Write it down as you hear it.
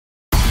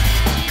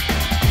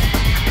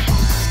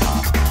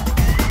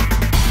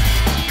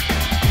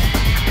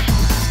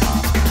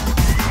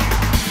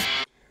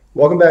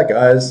Welcome back,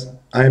 guys.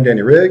 I'm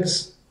Danny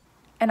Riggs.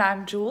 And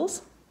I'm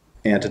Jules.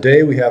 And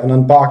today we have an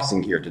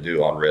unboxing here to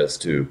do on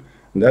ResTube.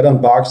 And that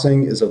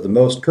unboxing is of the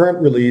most current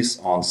release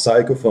on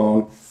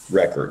Psychofon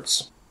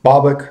Records.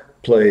 Bobuck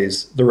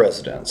plays The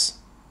Residents.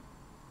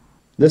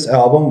 This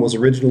album was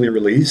originally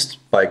released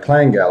by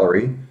Clan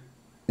Gallery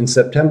in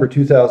September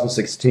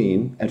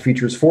 2016 and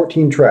features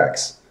 14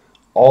 tracks,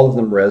 all of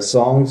them Res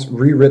songs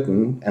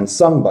rewritten and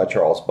sung by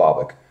Charles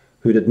Bobuck,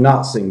 who did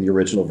not sing the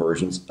original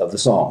versions of the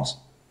songs.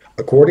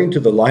 According to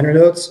the liner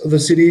notes of the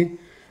CD,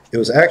 it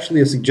was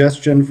actually a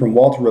suggestion from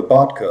Walter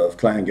Robotka of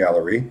Clan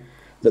Gallery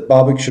that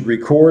Bobuck should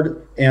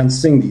record and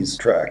sing these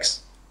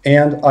tracks,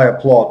 and I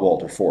applaud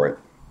Walter for it.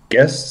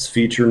 Guests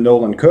feature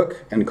Nolan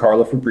Cook and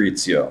Carla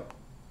Fabrizio.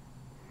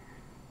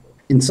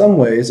 In some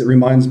ways, it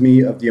reminds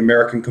me of the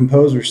American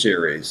Composer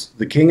series,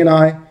 The King and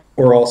I,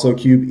 or also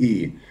Cube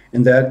E,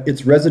 in that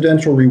it's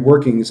residential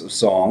reworkings of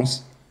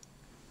songs,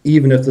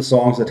 even if the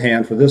songs at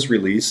hand for this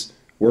release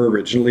were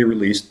originally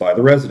released by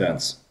the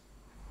Residents.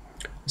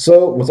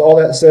 So, with all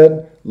that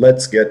said,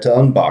 let's get to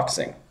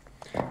unboxing.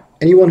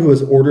 Anyone who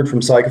has ordered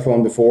from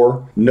Psychofon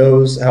before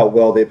knows how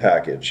well they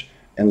package,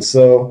 and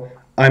so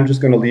I'm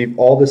just going to leave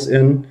all this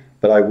in,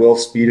 but I will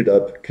speed it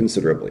up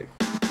considerably.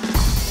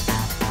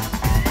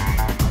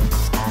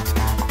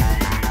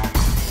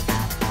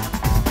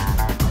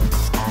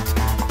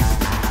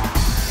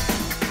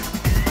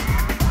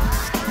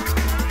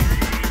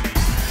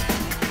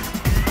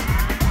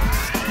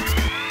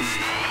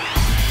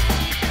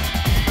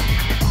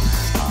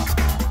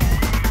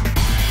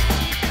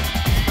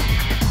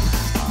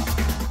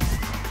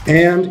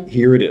 And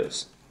here it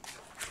is.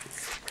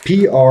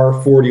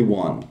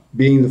 PR41,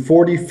 being the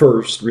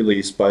 41st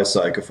release by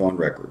Psychofon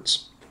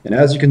Records. And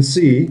as you can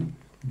see,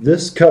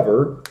 this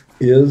cover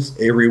is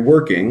a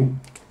reworking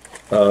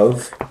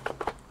of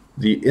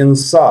the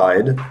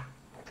inside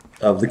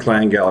of the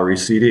Clan Gallery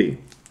CD.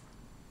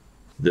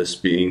 This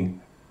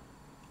being,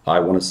 I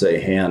want to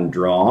say,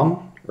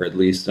 hand-drawn, or at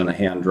least in a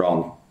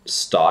hand-drawn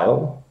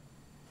style.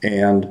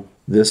 And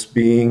this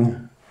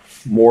being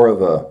more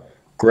of a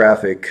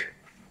graphic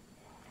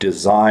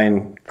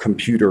design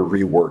computer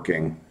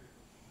reworking.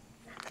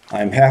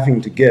 I'm having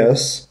to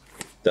guess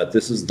that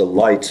this is the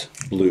light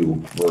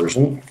blue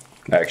version.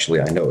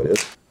 Actually, I know it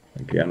is.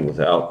 Again,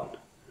 without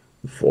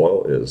the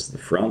foil is the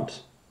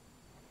front.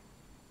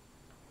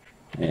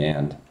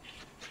 And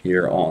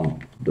here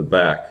on the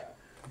back,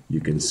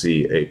 you can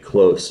see a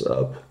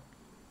close-up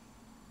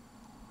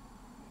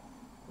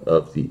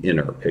of the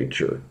inner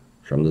picture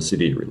from the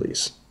CD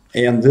release.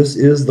 And this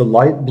is the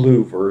light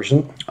blue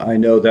version. I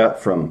know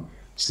that from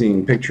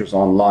seeing pictures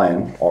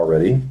online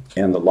already,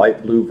 and the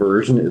light blue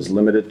version is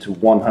limited to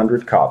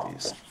 100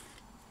 copies.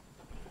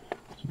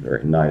 It's a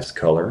very nice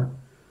color.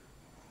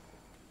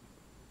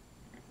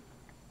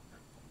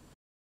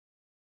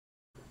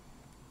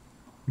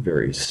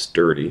 Very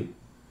sturdy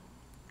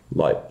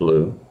light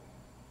blue.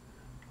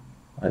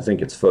 I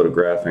think it's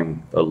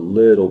photographing a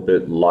little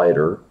bit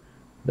lighter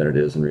than it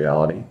is in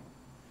reality.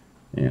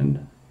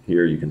 And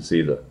here you can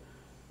see the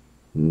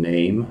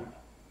name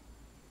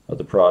of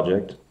the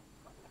project.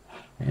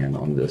 And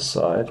on this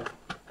side,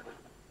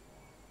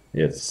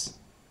 it's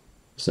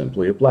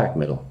simply a black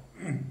middle.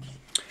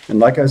 And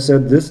like I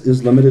said, this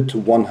is limited to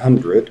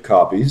 100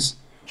 copies,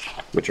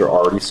 which are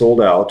already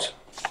sold out,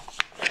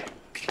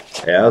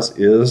 as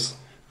is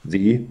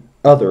the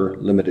other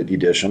limited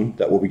edition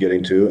that we'll be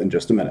getting to in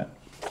just a minute.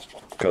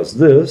 Because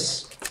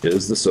this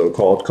is the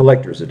so-called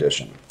collector's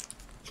edition.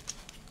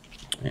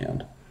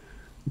 And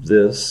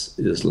this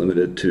is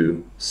limited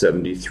to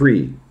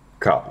 73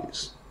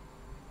 copies,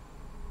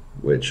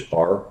 which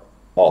are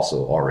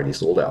also already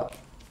sold out.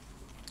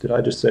 Did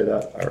I just say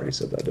that? I already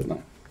said that, didn't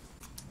I?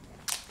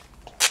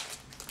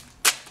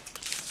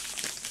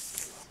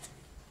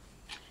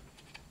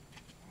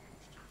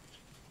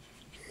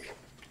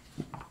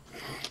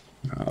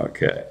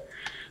 Okay,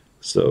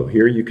 so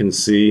here you can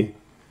see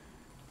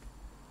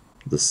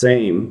the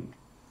same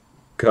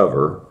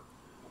cover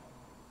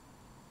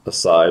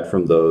aside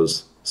from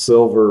those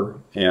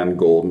silver and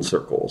golden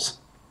circles,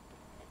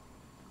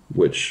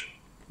 which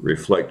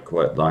reflect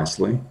quite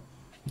nicely.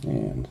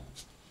 And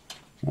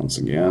once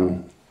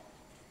again,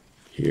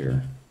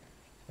 here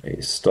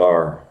a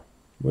star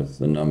with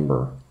the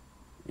number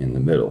in the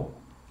middle.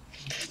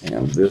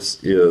 And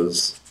this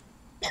is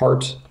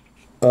part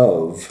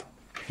of,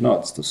 no,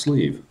 it's the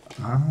sleeve.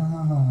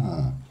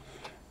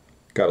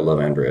 Gotta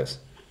love Andreas.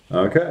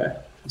 Okay,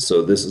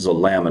 so this is a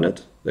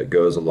laminate that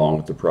goes along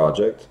with the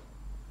project.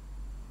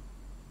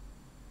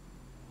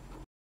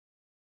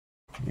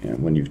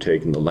 And when you've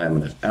taken the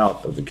laminate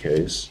out of the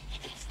case,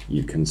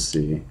 you can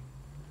see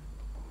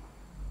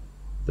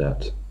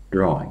that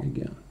drawing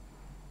again.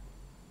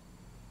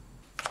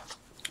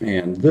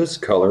 And this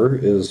color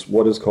is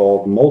what is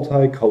called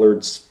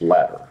multicolored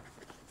splatter.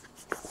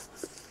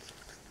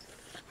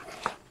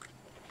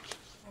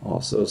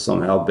 Also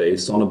somehow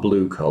based on a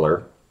blue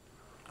color,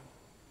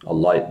 a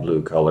light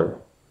blue color.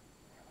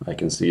 I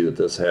can see that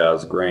this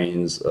has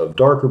grains of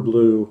darker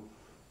blue,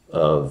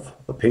 of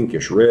a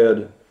pinkish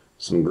red,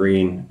 some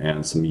green,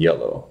 and some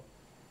yellow.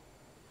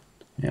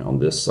 And on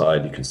this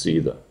side you can see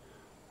the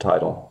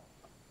title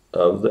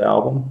of the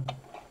album.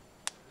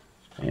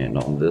 And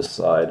on this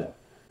side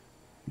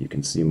you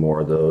can see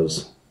more of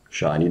those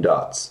shiny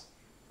dots.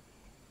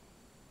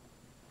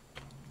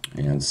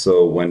 And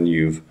so when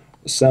you've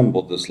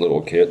assembled this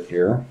little kit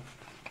here,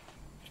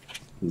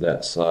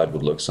 that side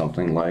would look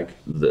something like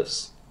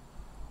this.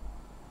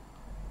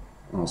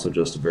 Also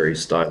just a very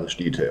stylish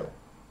detail.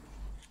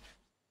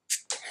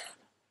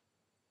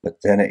 But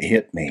then it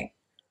hit me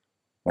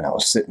when I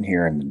was sitting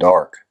here in the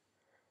dark,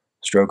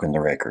 stroking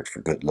the record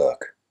for good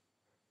luck.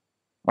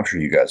 I'm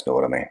sure you guys know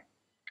what I mean.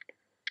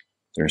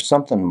 There's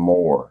something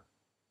more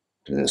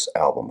to this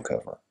album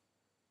cover.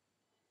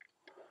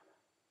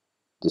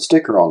 The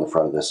sticker on the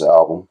front of this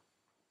album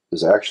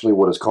is actually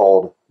what is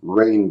called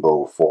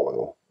rainbow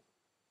foil.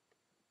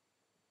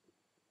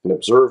 And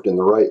observed in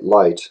the right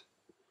light,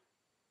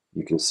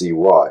 you can see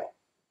why.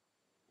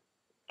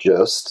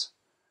 Just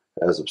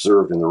as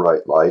observed in the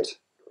right light,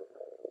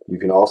 you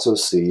can also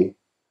see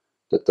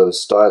that those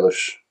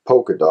stylish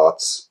polka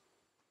dots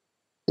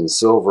in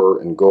silver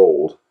and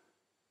gold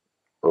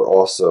are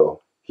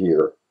also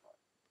here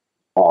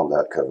on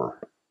that cover.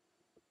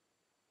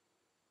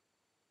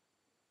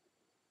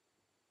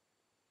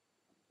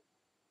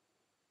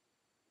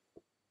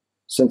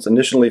 Since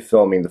initially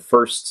filming the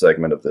first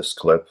segment of this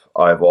clip,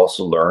 I've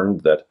also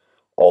learned that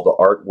all the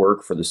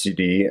artwork for the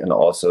CD and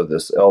also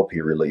this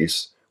LP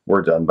release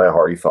were done by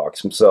Hardy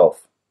Fox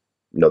himself.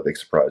 No big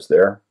surprise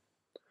there.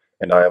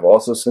 And I have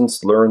also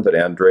since learned that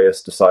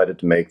Andreas decided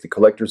to make the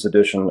collector's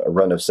edition a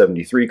run of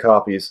 73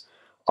 copies,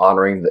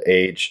 honoring the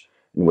age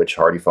in which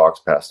Hardy Fox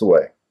passed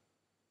away.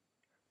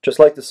 Just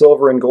like the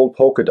silver and gold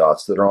polka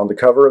dots that are on the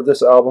cover of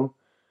this album,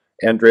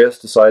 Andreas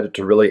decided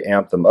to really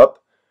amp them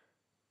up,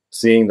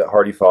 seeing that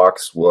Hardy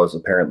Fox was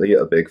apparently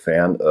a big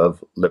fan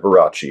of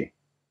Liberace.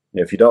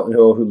 If you don't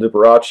know who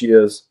Liberace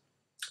is,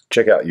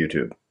 check out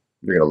YouTube.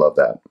 You're going to love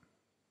that.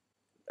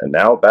 And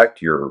now back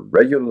to your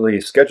regularly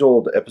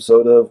scheduled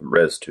episode of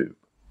ResTube.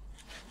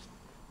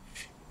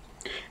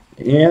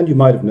 And you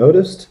might have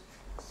noticed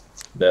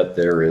that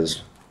there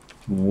is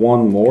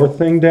one more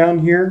thing down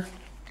here,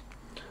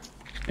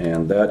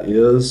 and that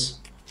is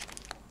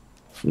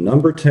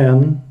number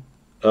 10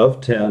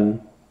 of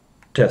 10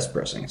 test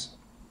pressings.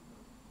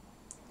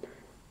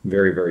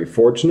 Very, very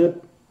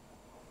fortunate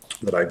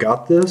that I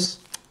got this.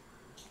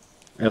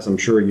 As I'm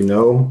sure you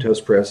know,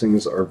 test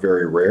pressings are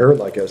very rare.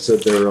 Like I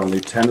said, there are only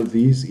 10 of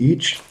these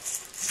each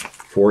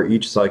for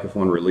each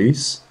Psychofon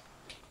release.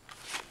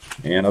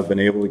 And I've been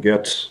able to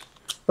get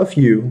a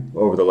few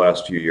over the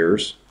last few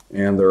years,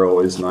 and they're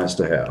always nice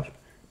to have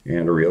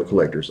and a real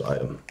collector's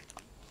item.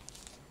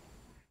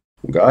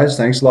 Well, guys,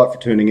 thanks a lot for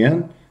tuning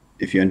in.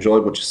 If you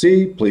enjoyed what you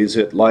see, please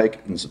hit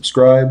like and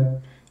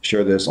subscribe.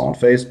 Share this on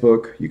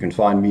Facebook. You can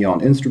find me on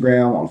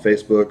Instagram, on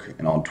Facebook,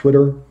 and on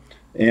Twitter.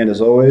 And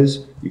as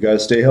always, you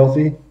guys stay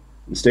healthy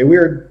and stay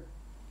weird.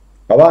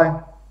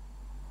 Bye-bye.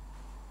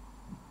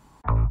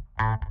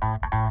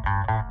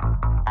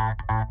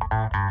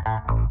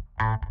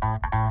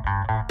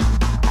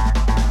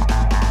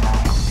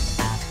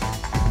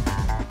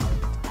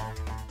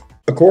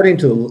 According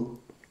to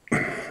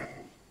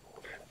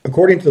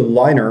the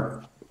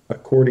liner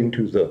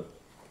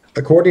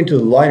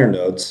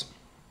notes,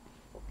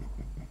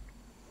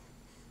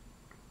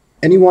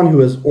 anyone who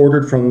has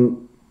ordered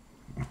from